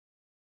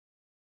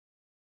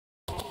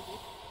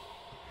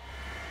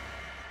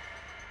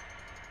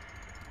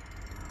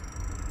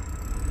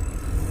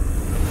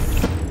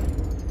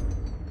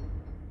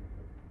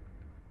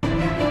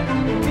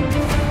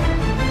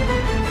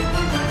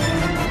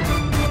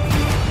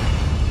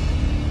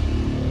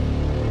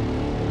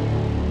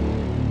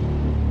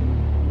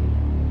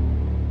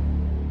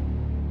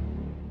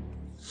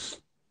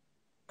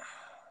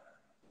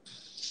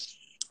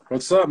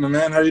What's up, my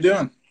man? How you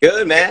doing?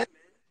 Good, man. You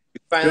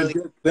Good, finally,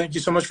 good. Thank you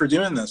so much for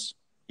doing this.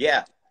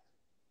 yeah.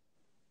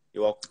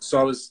 You're welcome. So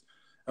I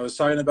was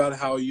talking about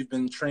how you've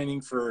been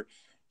training for,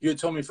 you had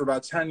told me for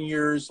about 10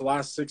 years, the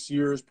last 6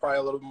 years, probably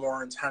a little bit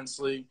more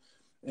intensely.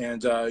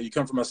 And you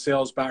come from a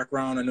sales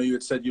background. I know you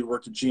had said you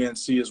worked at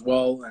GNC as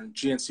well. And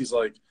GNC's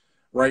like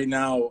right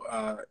now,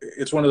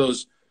 it's one of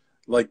those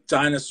like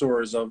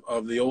dinosaurs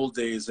of the old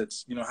days.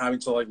 It's, having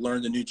to like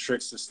learn the new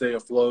tricks to stay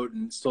afloat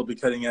and still be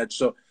cutting edge.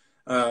 So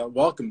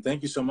welcome.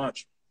 Thank you so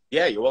much.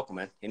 Yeah, you're welcome,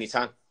 man.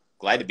 Anytime.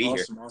 Glad to be here.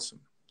 Awesome, awesome.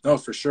 No,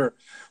 for sure.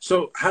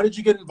 So how did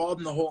you get involved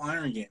in the whole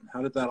iron game?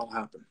 How did that all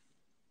happen?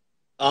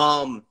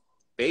 Um,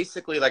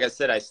 Basically, like I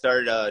said, I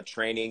started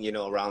training,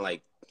 around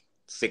like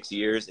 6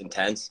 years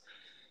intense.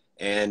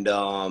 And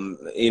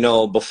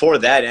before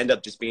that, ended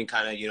up just being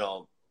kind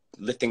of,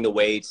 lifting the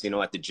weights,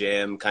 at the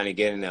gym, kind of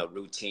getting a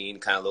routine,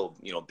 kind of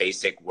little,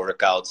 basic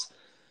workouts.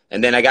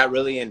 And then I got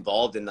really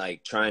involved in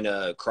like trying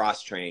to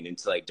cross train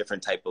into like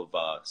different type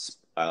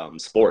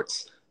of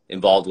sports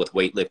involved with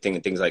weightlifting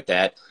and things like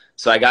that.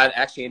 So I got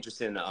actually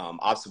interested in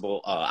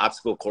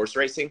obstacle course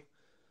racing.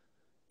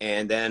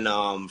 And then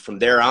from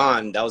there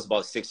on, that was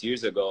about 6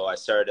 years ago, I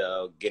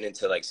started getting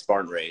into like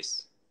Spartan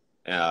race.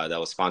 That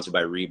was sponsored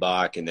by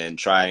Reebok. And then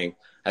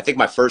I think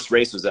my first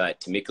race was at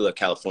Temecula,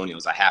 California. It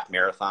was a half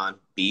marathon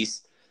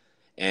beast.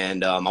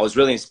 And I was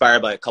really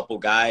inspired by a couple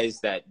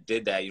guys that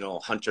did that.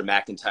 Hunter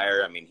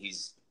McIntyre. I mean,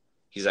 he's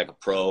like a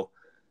pro.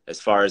 As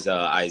far as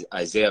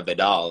Isaiah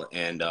Vidal.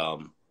 And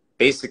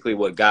basically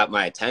what got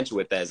my attention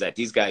with that is that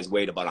these guys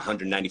weighed about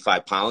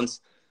 195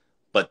 pounds,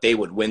 but they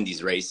would win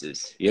these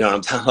races. You know what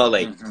I'm talking about?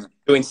 Like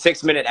doing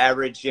 6 minute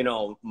average,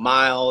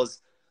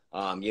 miles,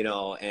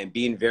 and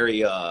being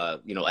very,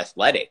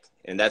 athletic.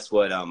 And that's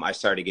what I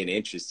started getting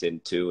interested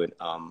into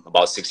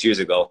about 6 years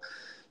ago.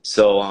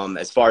 So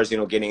as far as,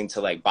 getting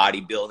into like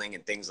bodybuilding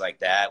and things like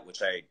that,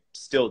 which I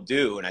still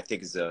do, and I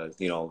think is a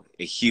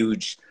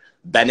huge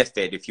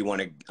benefit if you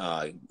want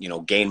to,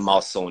 gain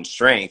muscle and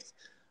strength.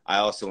 I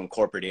also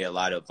incorporated a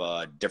lot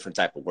of different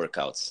type of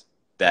workouts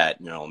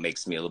that,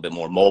 makes me a little bit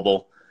more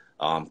mobile,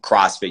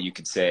 CrossFit, you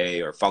could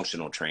say, or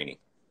functional training.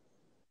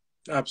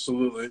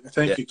 Absolutely.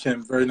 Thank Yeah. you,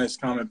 Kim. Very nice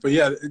comment. But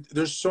yeah,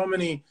 there's so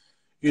many,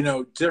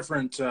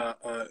 different,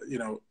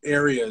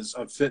 areas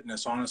of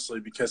fitness, honestly,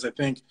 because I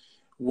think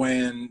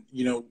when,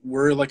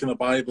 we're like in the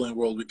bodybuilding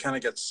world, we kind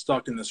of get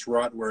stuck in this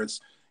rut where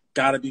it's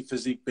got to be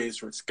physique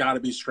based or it's got to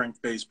be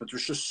strength based, but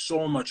there's just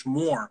so much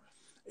more.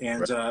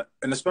 And, Right.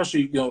 and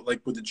especially,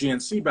 like with the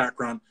GNC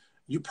background,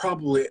 you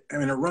probably, I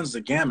mean, it runs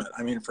the gamut.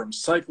 I mean, from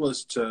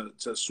cyclists to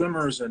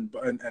swimmers and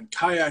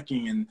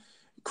kayaking and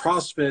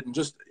CrossFit and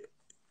just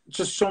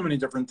so many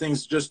different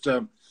things. Just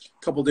a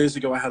couple of days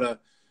ago, I had a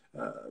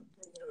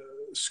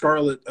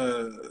Scarlett,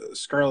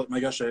 my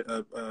gosh,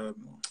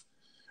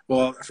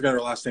 well, I forgot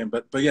her last name,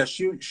 but yeah,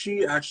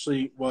 she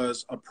actually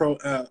was a pro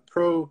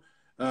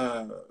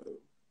uh,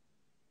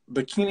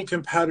 bikini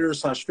competitor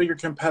slash figure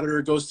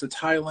competitor, goes to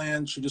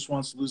Thailand. She just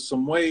wants to lose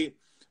some weight.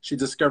 She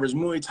discovers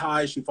Muay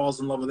Thai. She falls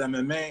in love with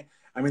MMA.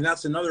 I mean,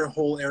 that's another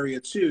whole area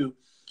too.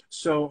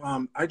 So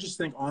I just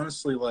think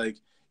honestly, like,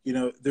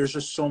 there's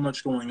just so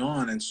much going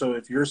on. And so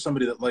if you're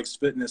somebody that likes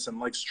fitness and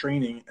likes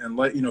training and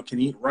can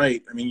eat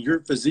right, I mean,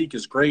 your physique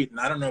is great. And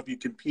I don't know if you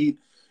compete,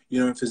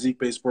 in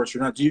physique-based sports or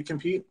not. Do you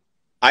compete?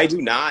 I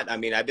do not. I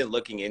mean, I've been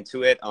looking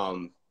into it.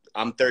 I'm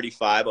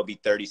 35. I'll be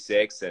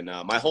 36. And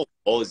my whole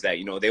goal is that,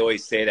 they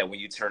always say that when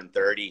you turn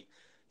 30,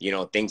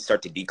 things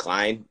start to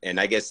decline. And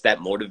I guess that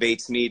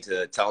motivates me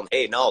to tell them,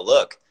 hey, no,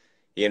 look,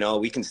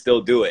 we can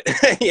still do it.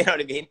 You know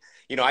what I mean?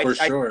 For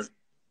I sure. in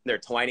their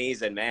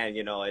 20s and man,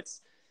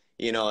 it's,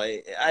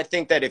 I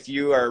think that if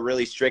you are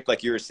really strict,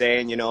 like you were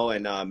saying,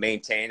 and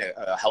maintain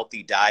a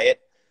healthy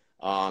diet,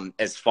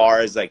 as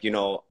far as like,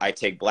 I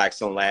take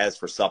Blackstone Labs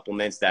for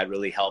supplements, that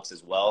really helps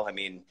as well. I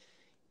mean,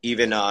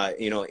 even,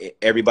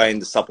 everybody in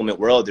the supplement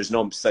world, there's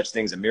no such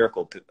thing as a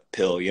miracle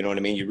pill. You know what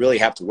I mean? You really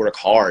have to work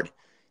hard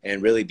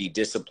and really be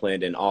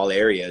disciplined in all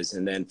areas.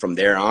 And then from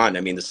there on,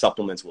 I mean, the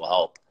supplements will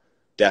help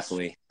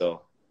definitely.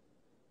 So.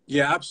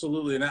 Yeah,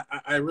 absolutely. And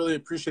I really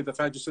appreciate the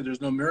fact you said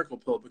there's no miracle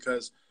pill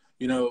because,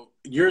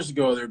 years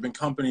ago, there have been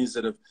companies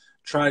that have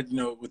tried,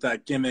 with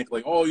that gimmick,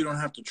 like, oh, you don't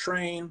have to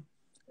train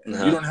and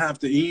you Uh-huh. don't have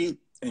to eat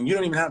and you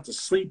don't even have to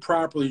sleep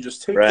properly. You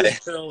just take this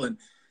Right. pill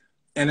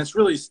and it's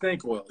really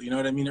snake oil. You know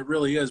what I mean? It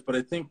really is. But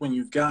I think when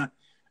you've got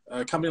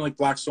a company like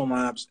Blackstone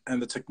Labs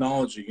and the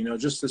technology,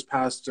 just this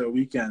past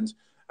weekend,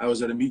 I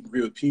was at a meet and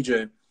greet with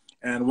PJ.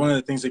 And one of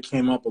the things that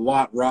came up a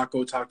lot,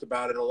 Rocco talked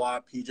about it a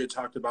lot, PJ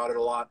talked about it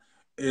a lot,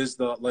 is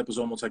the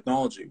liposomal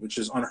technology, which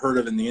is unheard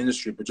of in the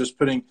industry. But just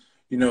putting,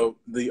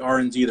 the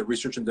R&D, the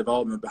research and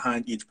development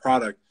behind each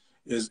product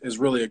is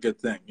really a good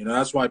thing.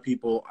 That's why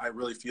people, I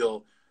really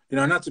feel,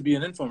 not to be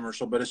an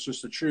infomercial, but it's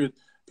just the truth.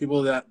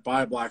 People that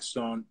buy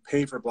Blackstone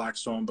pay for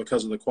Blackstone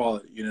because of the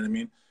quality. You know what I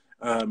mean?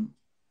 With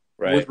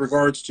Right.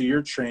 regards to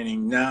your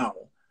training now,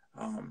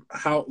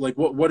 how, like,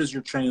 what does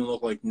your training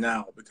look like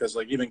now? Because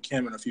like even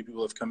Kim and a few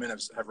people have come in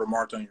have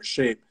remarked on your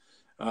shape.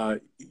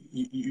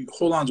 you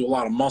hold on to a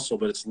lot of muscle,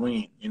 but it's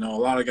lean. You know,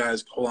 a lot of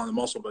guys hold on to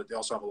muscle, but they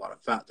also have a lot of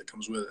fat that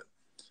comes with it.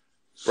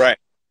 Right.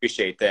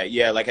 Appreciate that.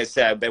 Yeah, like I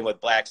said, I've been with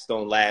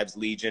Blackstone Labs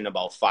Legion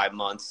about 5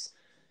 months.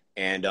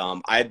 And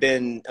I've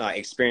been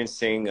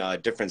experiencing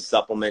different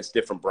supplements,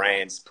 different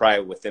brands,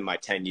 probably within my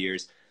 10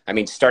 years. I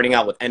mean, starting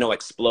out with NO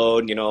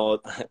Explode, you know,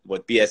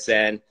 with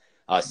BSN.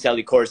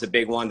 Cellucor is a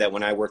big one that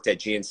when I worked at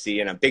GNC.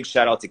 And a big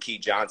shout out to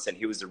Keith Johnson.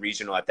 He was the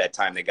regional at that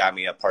time. They got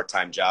me a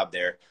part-time job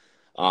there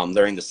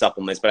learning the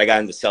supplements. But I got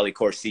into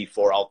Cellucor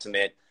C4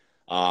 Ultimate,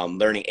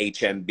 learning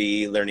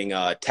HMB, learning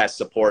test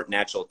support,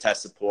 natural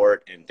test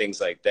support, and things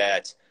like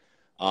that.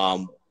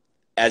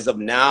 As of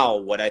now,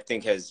 what I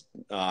think has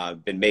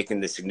been making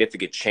the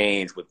significant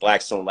change with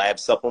Blackstone Lab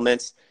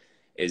supplements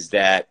is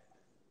that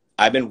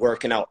I've been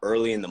working out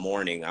early in the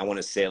morning. I want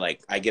to say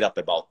like I get up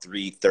at about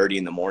 3:30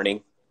 in the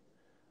morning,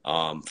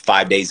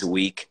 5 days a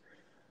week.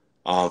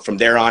 From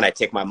there on, I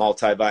take my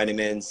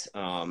multivitamins.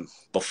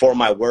 Before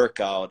my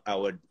workout, I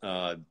would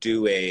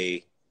do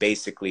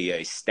basically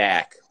a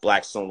stack,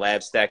 Blackstone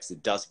Lab stacks, the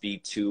Dust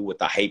V2 with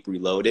the Hype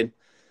Reloaded.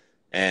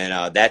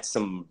 And that's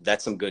some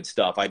good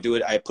stuff. I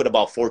put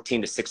about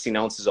 14 to 16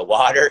 ounces of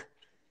water.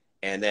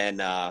 And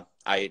then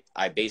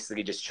I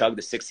basically just chug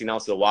the 16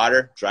 ounces of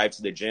water, drive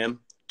to the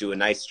gym, do a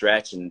nice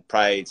stretch, and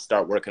probably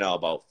start working out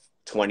about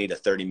 20 to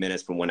 30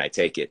 minutes from when I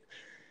take it.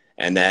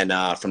 And then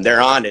from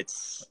there on,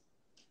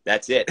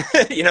 that's it.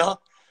 You know,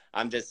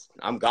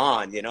 I'm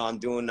gone. You know, I'm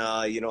doing,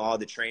 you know, all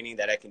the training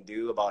that I can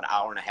do, about an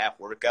hour and a half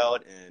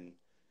workout. And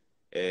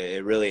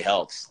it really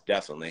helps,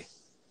 definitely.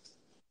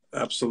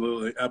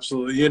 Absolutely.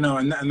 Absolutely. You know,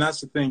 and that's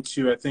the thing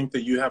too. I think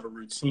that you have a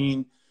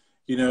routine,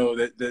 you know,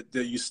 that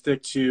you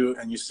stick to,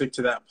 and you stick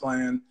to that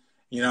plan.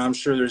 You know, I'm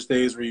sure there's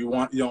days where you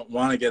don't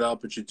want to get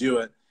up, but you do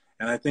it.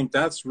 And I think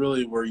that's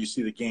really where you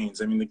see the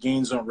gains. I mean, the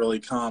gains don't really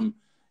come,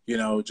 you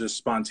know, just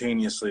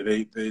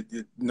spontaneously.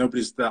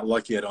 Nobody's that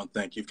lucky, I don't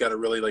think. You've got to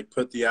really like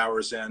put the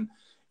hours in,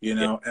 you Yeah.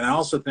 know. And I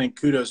also think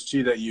kudos to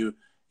you that you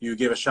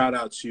gave a shout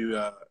out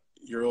to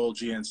your old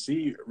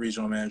GNC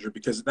regional manager,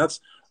 because that's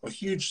a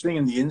huge thing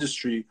in the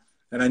industry.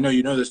 And I know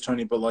you know this,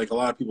 Tony, but like a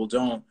lot of people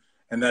don't.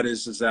 And that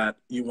is that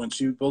once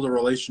you build a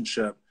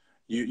relationship,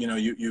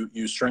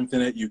 you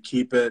strengthen it, you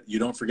keep it, you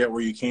don't forget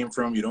where you came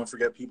from, you don't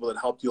forget people that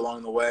helped you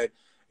along the way,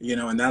 you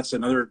know. And that's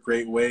another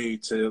great way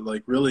to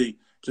like really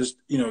just,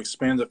 you know,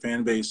 expand the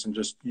fan base and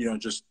just, you know,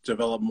 just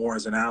develop more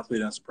as an athlete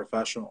and as a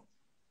professional.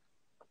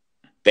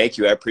 Thank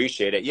you. I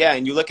appreciate it. Yeah.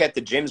 And you look at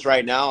the gyms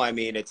right now, I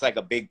mean, it's like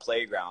a big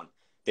playground.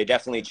 They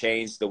definitely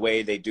changed the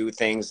way they do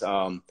things.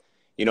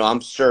 You know, I'm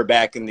sure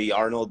back in the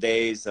Arnold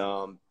days,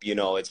 you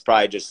know, it's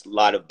probably just a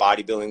lot of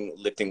bodybuilding,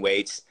 lifting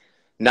weights.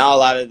 Now, a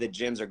lot of the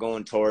gyms are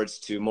going towards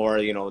to more,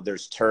 you know,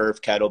 there's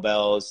turf,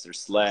 kettlebells, there's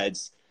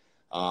sleds,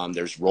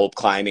 there's rope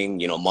climbing,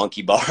 you know,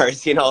 monkey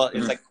bars, you know,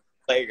 it's like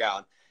a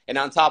playground. And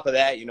on top of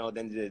that, you know,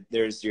 then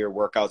there's your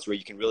workouts where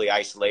you can really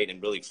isolate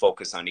and really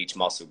focus on each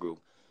muscle group,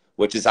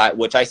 which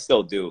I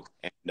still do.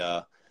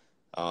 And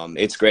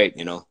it's great,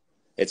 you know.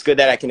 It's good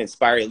that I can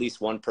inspire at least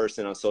one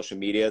person on social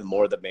media. The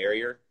more the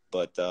merrier.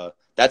 But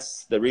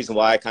that's the reason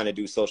why I kind of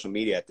do social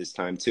media at this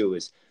time too,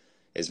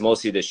 is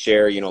mostly to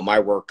share, you know, my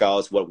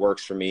workouts, what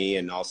works for me,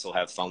 and also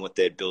have fun with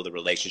it, build a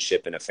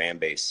relationship and a fan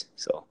base.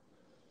 So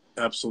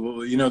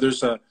Absolutely. You know,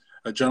 there's a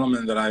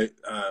gentleman that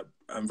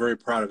I'm very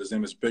proud of. His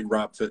name is Big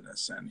Rob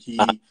Fitness, and he,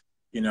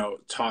 you know,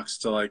 talks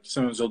to, like,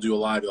 sometimes he'll do a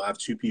live, he'll have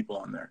two people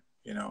on there,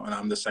 you know, and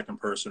I'm the second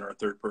person or a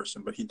third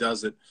person, but he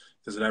does it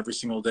every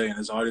single day, and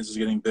his audience is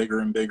getting bigger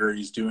and bigger.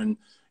 He's doing,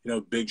 you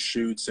know, big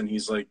shoots, and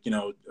he's like, you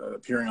know,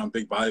 appearing on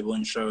big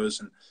bodybuilding shows,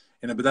 and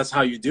you know, but that's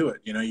how you do it.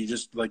 You know, you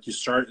just like it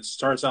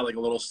starts out like a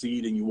little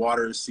seed, and you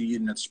water a seed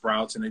and it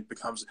sprouts and it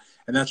becomes,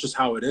 and that's just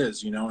how it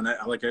is, you know. And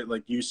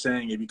like you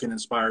saying, if you can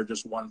inspire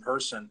just one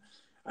person,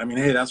 I mean,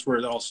 hey, that's where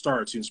it all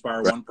starts. You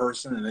inspire right. one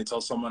person and they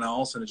tell someone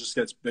else, and it just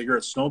gets bigger.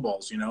 It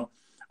snowballs, you know.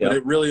 But Yeah.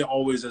 it really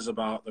always is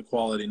about the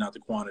quality, not the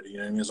quantity. You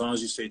know what I mean? As long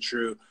as you stay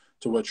true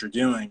to what you're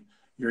doing,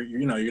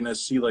 you know, you're going to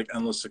see like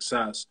endless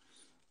success.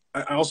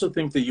 I also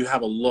think that you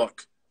have a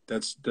look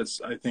that's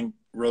I think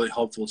really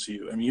helpful to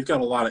you. I mean, you've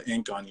got a lot of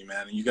ink on you,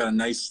 man, and you got a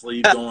nice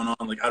sleeve going on.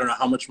 Like, I don't know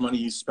how much money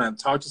you spent.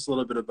 Talk to us a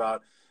little bit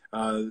about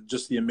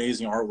just the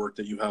amazing artwork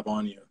that you have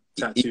on you,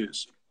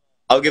 tattoos.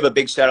 I'll give a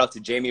big shout out to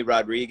Jamie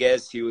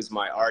Rodriguez. He was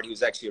my art. He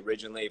was actually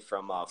originally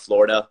from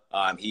Florida.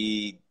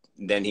 He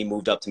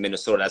moved up to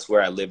Minnesota. That's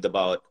where I lived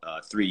about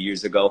 3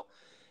 years ago.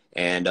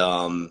 And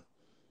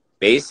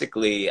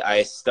basically,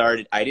 I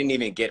didn't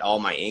even get all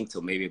my ink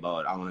till maybe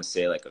about, I want to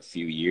say like a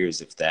few years,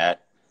 if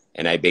that.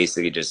 And I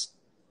basically just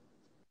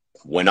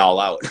went all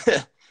out.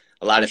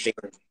 A lot of things,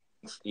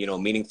 you know,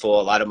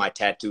 meaningful. A lot of my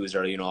tattoos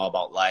are, you know, all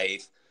about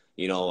life,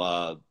 you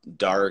know,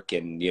 dark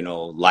and, you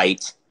know,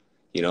 light,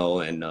 you know,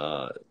 and,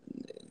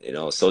 you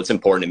know, so it's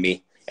important to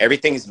me.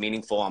 Everything is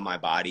meaningful on my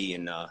body.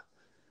 And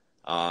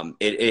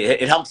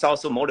it helps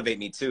also motivate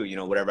me too, you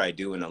know, whatever I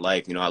do in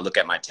life. You know, I look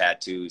at my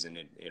tattoos and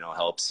it, you know,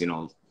 helps, you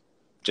know,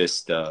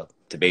 just to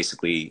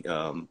basically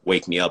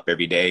wake me up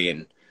every day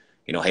and,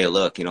 you know, hey,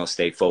 look, you know,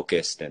 stay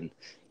focused and,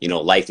 you know,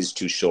 life is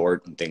too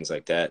short and things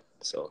like that.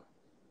 So.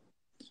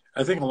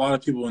 I think a lot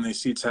of people when they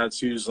see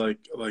tattoos, like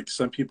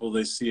some people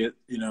they see it,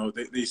 you know,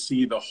 they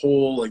see the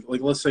whole like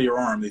let's say your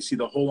arm, they see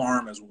the whole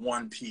arm as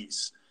one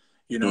piece,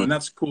 you know, Mm. and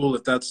that's cool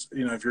if that's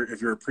you know if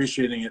you're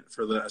appreciating it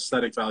for the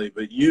aesthetic value,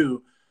 but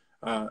you,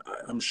 uh,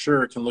 I'm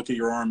sure can look at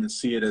your arm and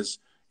see it as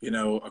you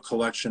know a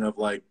collection of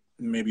like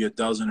maybe a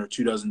dozen or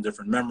 2 dozen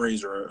different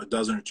memories or a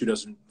dozen or 2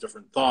 dozen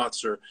different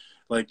thoughts or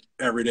like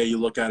every day you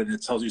look at it and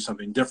it tells you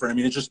something different. I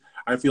mean, it just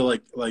I feel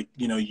like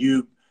you know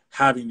you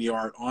having the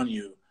art on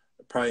you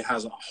probably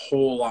has a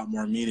whole lot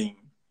more meaning,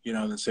 you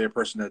know, than say a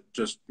person that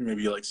just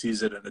maybe like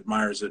sees it and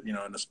admires it, you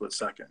know, in a split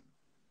second.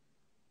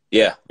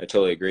 Yeah, I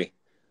totally agree.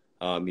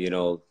 You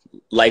know,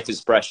 life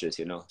is precious,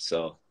 you know,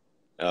 so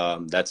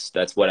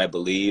that's what I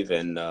believe.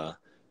 And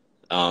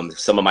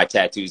some of my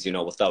tattoos, you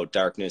know, without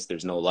darkness,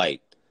 there's no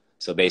light.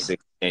 So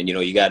basically, and you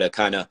know, you got to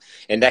kind of,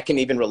 and that can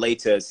even relate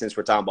to, since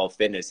we're talking about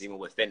fitness, even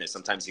with fitness,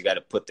 sometimes you got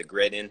to put the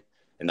grit in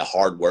and the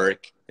hard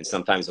work. And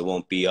sometimes it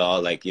won't be all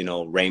like, you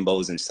know,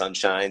 rainbows and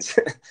sunshines,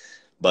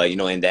 but you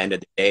know, in the end of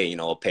the day, you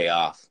know, it'll pay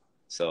off.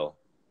 So.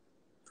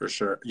 For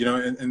sure. You know,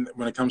 and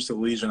when it comes to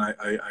Legion,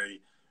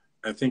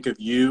 I think of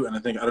you, and I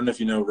think I don't know if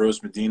you know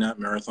Rose Medina,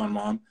 Marathon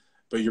Mom,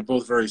 but you're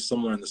both very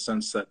similar in the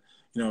sense that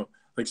you know,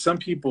 like some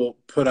people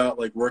put out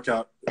like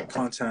workout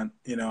content,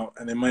 you know,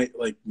 and they might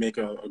like make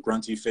a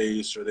grunty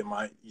face or they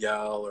might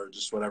yell or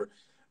just whatever,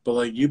 but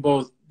like you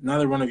both,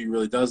 neither one of you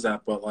really does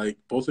that, but like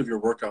both of your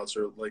workouts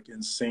are like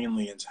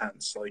insanely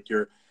intense. Like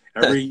your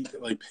every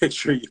like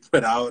picture you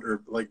put out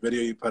or like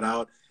video you put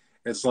out,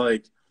 it's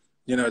like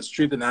you know, it's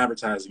truth in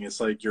advertising. It's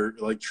like you're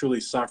like truly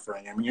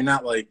suffering. I mean, you're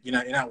not like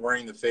you're not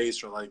wearing the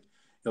face or like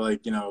you're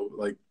like you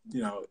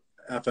know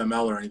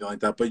FML or anything like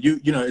that. But you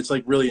know, it's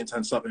like really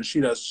intense stuff, and she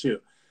does too.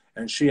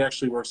 And she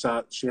actually works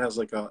out. She has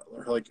like a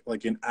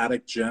like an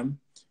attic gym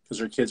because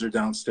her kids are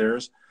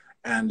downstairs,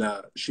 and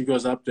she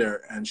goes up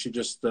there and she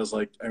just does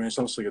like I mean, it's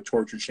almost like a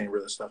torture chamber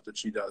the stuff that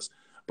she does.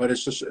 But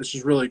it's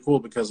just really cool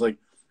because like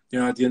you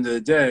know at the end of the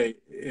day,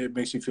 it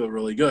makes you feel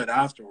really good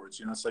afterwards.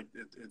 You know, it's like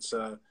it's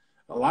a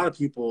lot of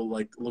people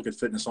like look at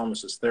fitness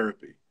almost as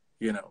therapy,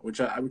 you know, which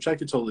I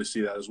could totally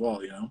see that as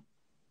well, you know.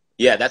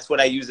 Yeah, that's what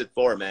I use it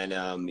for,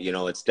 man. You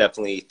know, it's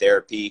definitely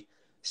therapy,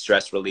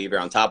 stress reliever.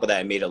 On top of that,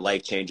 I made a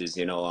life changes.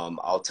 You know,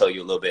 I'll tell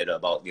you a little bit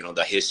about, you know,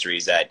 the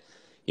histories that,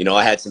 you know,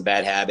 I had some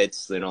bad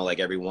habits, you know, like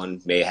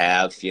everyone may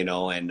have, you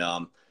know, and,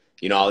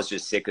 you know, I was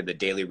just sick of the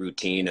daily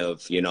routine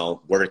of, you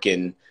know,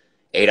 working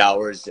 8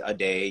 hours a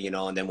day, you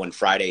know, and then when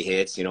Friday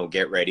hits, you know,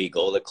 get ready,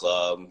 go to the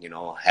club, you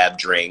know, have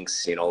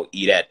drinks, you know,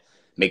 eat at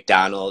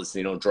McDonald's,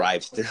 you know,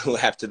 drive through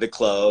after the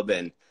club.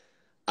 And,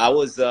 I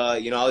was,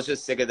 you know, I was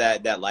just sick of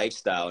that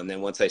lifestyle. And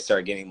then once I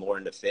started getting more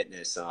into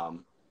fitness,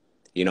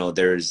 you know,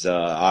 there's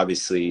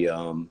obviously,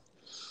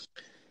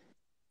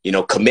 you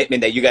know,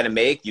 commitment that you got to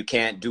make. You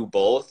can't do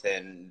both,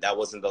 and that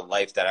wasn't the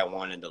life that I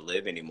wanted to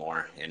live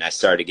anymore. And I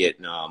started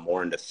getting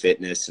more into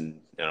fitness,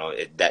 and you know,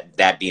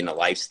 that being a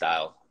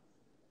lifestyle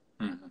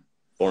Mm-hmm.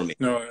 for me.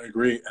 No, I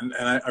agree, and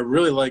I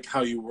really like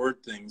how you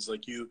word things.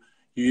 Like you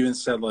even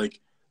said like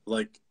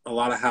a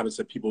lot of habits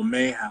that people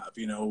may have,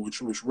 you know,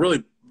 which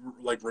really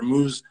like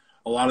removes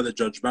a lot of the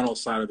judgmental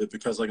side of it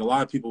because like a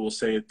lot of people will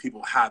say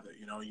people have it,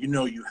 you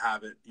know you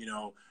have it, you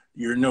know,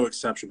 you're no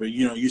exception, but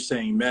you know you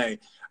saying may,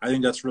 I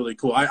think that's really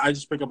cool. I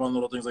just pick up on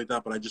little things like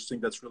that, but I just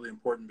think that's really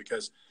important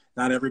because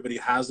not everybody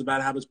has the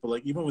bad habits, but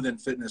like even within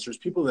fitness, there's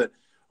people that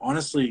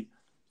honestly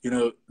you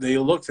know, they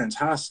look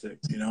fantastic.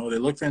 You know, they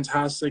look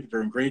fantastic.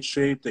 They're in great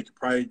shape. They could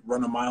probably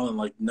run a mile in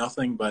like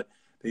nothing, but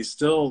they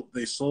still,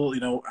 you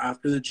know,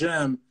 after the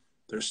gym,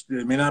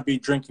 they may not be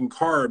drinking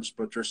carbs,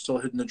 but they're still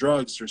hitting the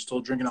drugs. They're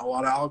still drinking a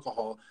lot of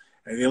alcohol,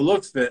 and they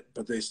look fit,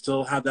 but they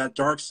still have that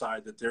dark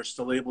side that they're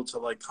still able to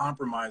like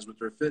compromise with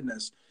their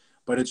fitness.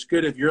 But it's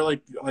good if you're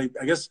like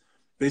I guess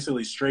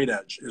basically straight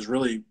edge is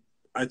really,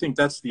 I think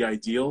that's the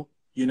ideal.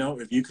 You know,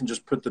 if you can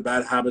just put the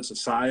bad habits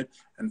aside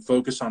and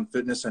focus on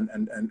fitness and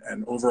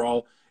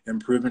overall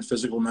improvement,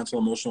 physical, mental,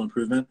 emotional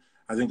improvement,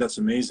 I think that's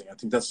amazing. I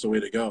think that's the way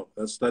to go.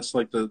 That's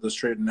like the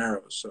straight and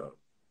narrow. So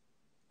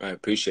I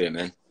appreciate it,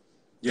 man.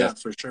 yeah,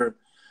 for sure.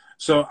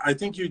 So I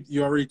think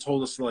you already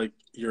told us like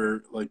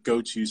your like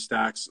go-to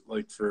stacks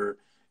like for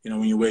you know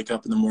when you wake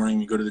up in the morning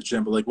you go to the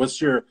gym. But like,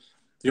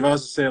 if I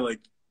was to say like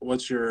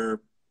what's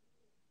your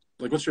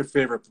what's your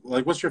favorite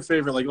like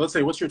let's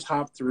say what's your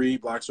top three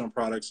Blackstone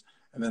products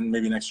and then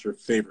maybe next your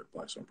favorite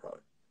Blackstone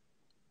product.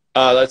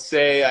 Let's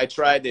say I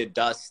tried the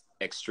Dust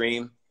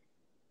Extreme.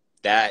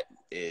 That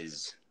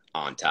is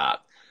on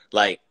top.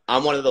 Like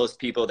I'm one of those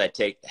people that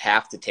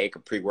have to take a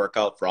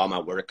pre-workout for all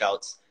my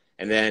workouts,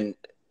 and then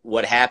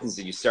what happens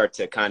is you start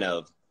to kind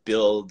of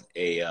build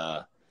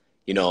a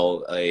you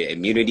know a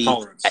immunity,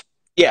 Tolerance.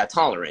 yeah,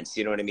 tolerance.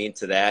 You know what I mean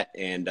to that,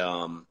 and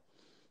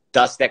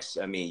Dust X.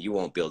 I mean, you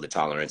won't build a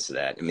tolerance to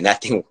that. I mean,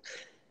 that thing,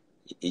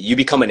 you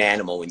become an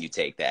animal when you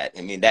take that.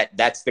 I mean,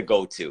 that's the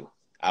go-to.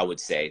 I would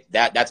say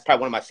that's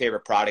probably one of my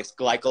favorite products.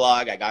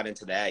 Glycolog, I got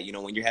into that. You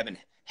know, when you're having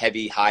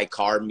heavy, high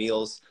carb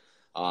meals,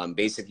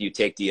 basically you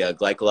take the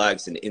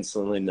glycologs and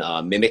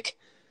insulin mimic.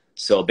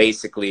 So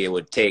basically, it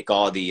would take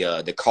all the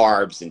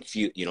carbs and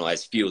fuel,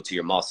 as fuel to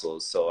your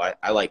muscles. So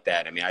I like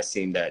that. I mean, I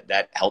seen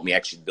that helped me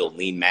actually build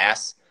lean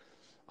mass.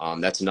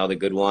 That's another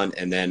good one.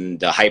 And then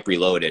the hype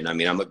reloaded. I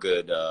mean, I'm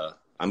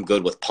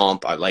good with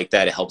pump. I like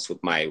that. It helps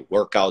with my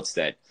workouts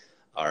that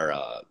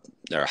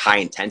are high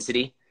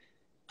intensity,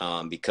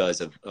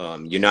 because of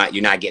you're not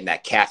getting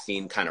that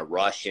caffeine kind of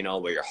rush,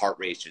 where your heart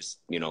rate's just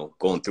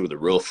going through the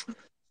roof.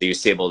 So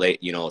you're able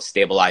to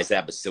stabilize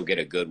that, but still get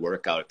a good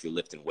workout if you're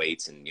lifting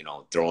weights and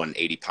throwing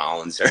 80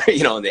 pounds or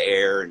in the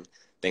air and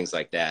things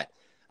like that.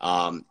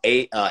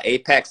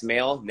 Apex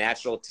Male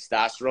Natural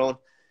Testosterone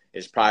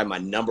is probably my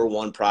number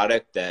one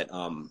product that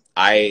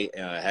I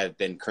have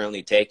been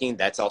currently taking.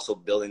 That's also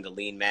building the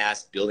lean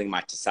mass, building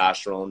my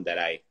testosterone that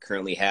I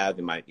currently have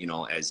in my,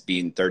 as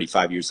being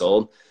 35 years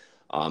old.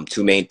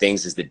 Two main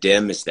things is the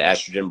DIM, it's the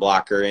estrogen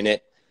blocker in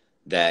it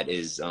that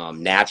is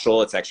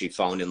natural. It's actually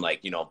found in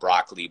like,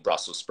 broccoli,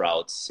 Brussels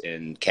sprouts,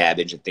 and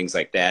cabbage and things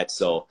like that.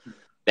 So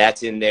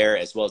that's in there,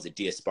 as well as the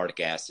D-aspartic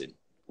acid,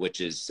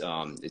 which is,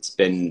 I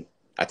think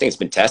it's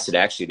been tested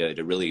actually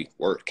to really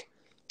work,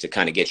 to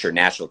kind of get your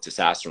natural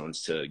testosterone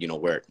to,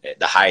 where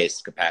the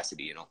highest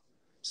capacity,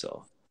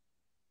 so.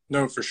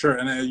 No, for sure.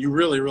 And you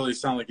really, really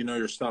sound like you know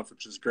your stuff,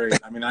 which is great.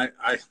 I mean, I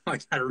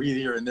read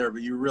here and there,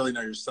 but you really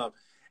know your stuff.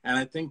 And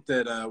I think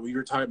that we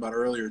were talking about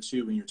earlier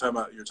too, when you were talking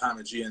about your time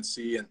at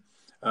GNC and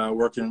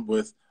working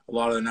with a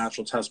lot of the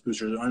natural test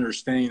boosters,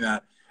 understanding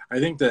that, I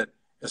think that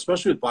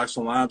especially with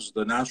Blackstone Labs,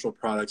 the natural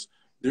products,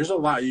 there's a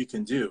lot you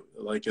can do.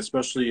 Like,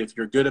 especially if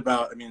you're good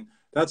about, I mean,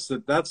 that's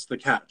the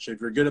catch. If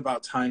you're good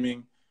about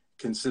timing,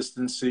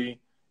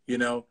 consistency,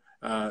 you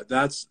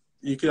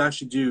could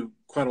actually do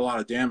quite a lot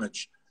of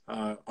damage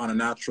on a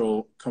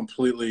natural,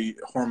 completely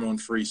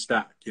hormone-free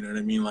stack. You know what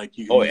I mean? Like,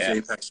 you can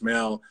use Apex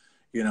Male,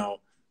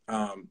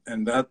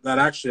 and that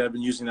actually, I've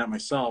been using that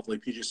myself.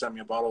 Like, PJ sent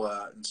me a bottle of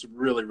that, and it's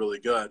really, really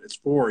good. It's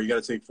you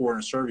got to take 4 in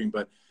a serving,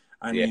 but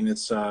I mean,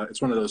 it's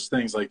one of those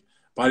things. Like,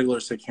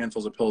 bodybuilders take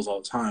handfuls of pills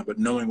all the time, but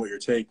knowing what you're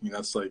taking,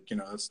 that's like,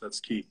 that's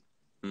key.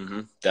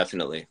 Mm-hmm,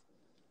 definitely.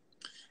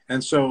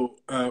 And so,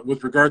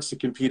 with regards to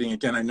competing,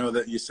 again, I know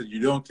that you said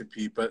you don't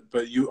compete, but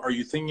are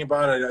you thinking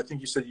about it? I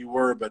think you said you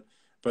were, but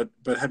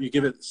have you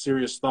given it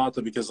serious thought?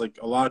 Though, because like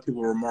a lot of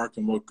people remark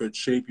on what good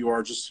shape you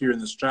are just here in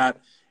this chat,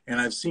 and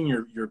I've seen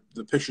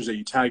the pictures that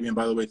you tagged me. And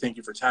by the way, thank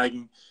you for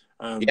tagging.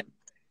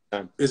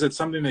 Is it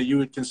something that you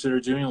would consider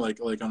doing,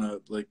 like on a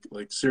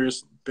like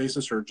serious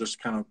basis, or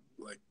just kind of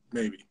like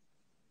maybe?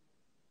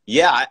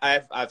 Yeah,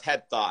 I've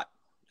had thought,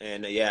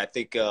 and I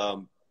think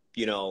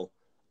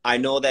I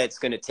know that it's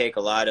going to take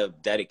a lot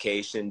of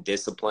dedication,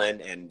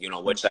 discipline, and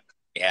which I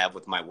have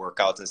with my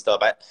workouts and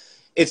stuff.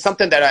 It's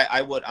something that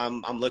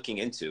I'm looking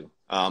into.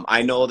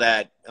 I know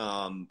that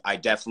I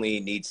definitely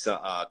need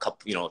a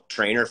couple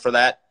trainer for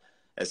that.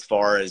 As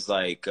far as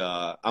like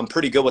I'm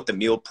pretty good with the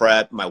meal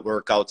prep. My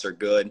workouts are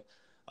good.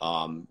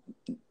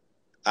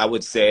 I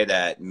would say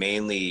that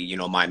mainly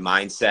my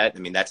mindset. I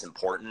mean, that's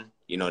important.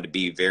 To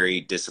be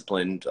very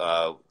disciplined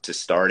to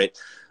start it.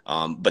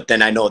 But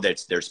then I know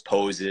that there's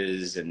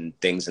poses and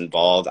things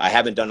involved. I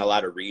haven't done a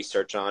lot of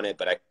research on it,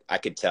 but I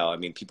could tell. I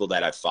mean, people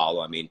that I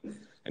follow, I mean,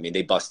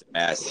 they bust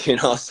their ass,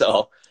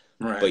 so.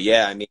 Right. But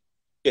yeah, I mean,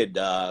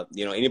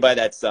 anybody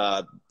that's,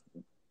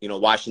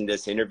 watching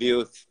this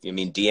interview,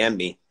 DM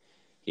me,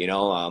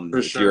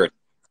 if sure. you're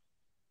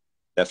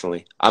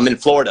definitely. I'm in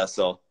Florida,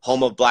 so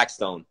home of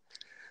Blackstone.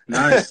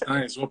 Nice,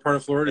 nice. What part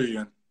of Florida are you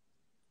in?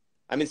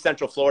 I'm in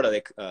Central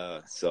Florida,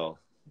 so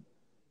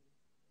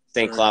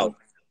St. Cloud.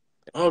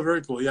 Cool. Oh,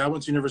 very cool. Yeah, I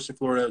went to University of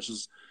Florida, which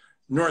is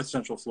North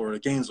Central Florida,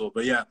 Gainesville.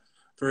 But yeah,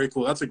 very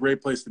cool. That's a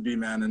great place to be,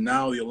 man. And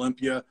now the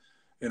Olympia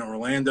in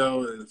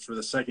Orlando for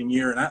the second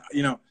year.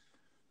 And,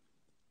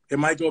 it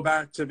might go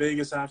back to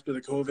Vegas after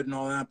the COVID and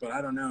all that, but I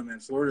don't know,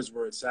 man. Florida's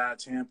where it's at.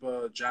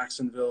 Tampa,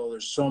 Jacksonville.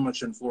 There's so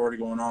much in Florida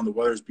going on. The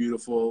weather's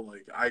beautiful.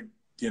 Like, I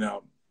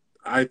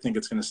think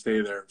it's going to stay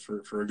there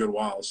for a good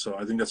while. So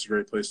I think that's a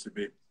great place to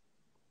be.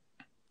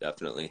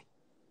 Definitely.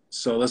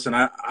 So listen,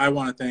 I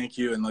want to thank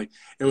you. And like,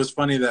 it was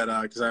funny that,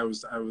 cause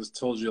I was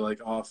told you like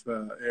off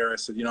air, I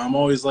said, I'm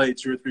always late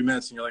 2 or 3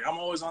 minutes, and you're like, I'm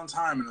always on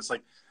time. And it's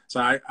like, so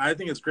I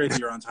think it's great that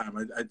you're on time.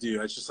 I do.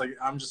 It's just like,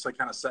 I'm just like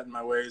kind of set in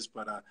my ways,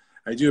 but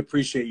I do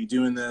appreciate you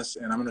doing this,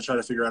 and I'm going to try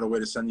to figure out a way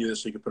to send you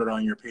this so you can put it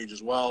on your page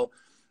as well.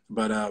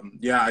 But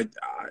yeah,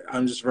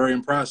 I'm just very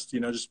impressed.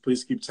 Just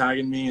please keep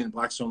tagging me and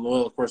Blackstone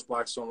Loyal, of course,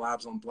 Blackstone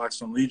Labs and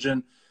Blackstone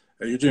Legion.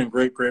 You're doing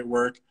great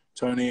work,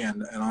 Tony.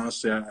 And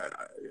honestly,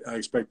 I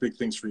expect big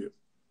things for you.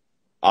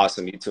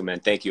 Awesome. You too, man.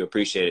 Thank you.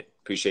 Appreciate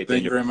it.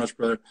 Thank you very much,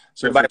 brother.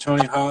 So for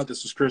Tony Ha,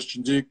 this is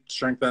Christian Duke,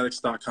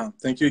 StrengthAddicts.com.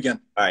 Thank you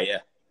again. All right. Yeah.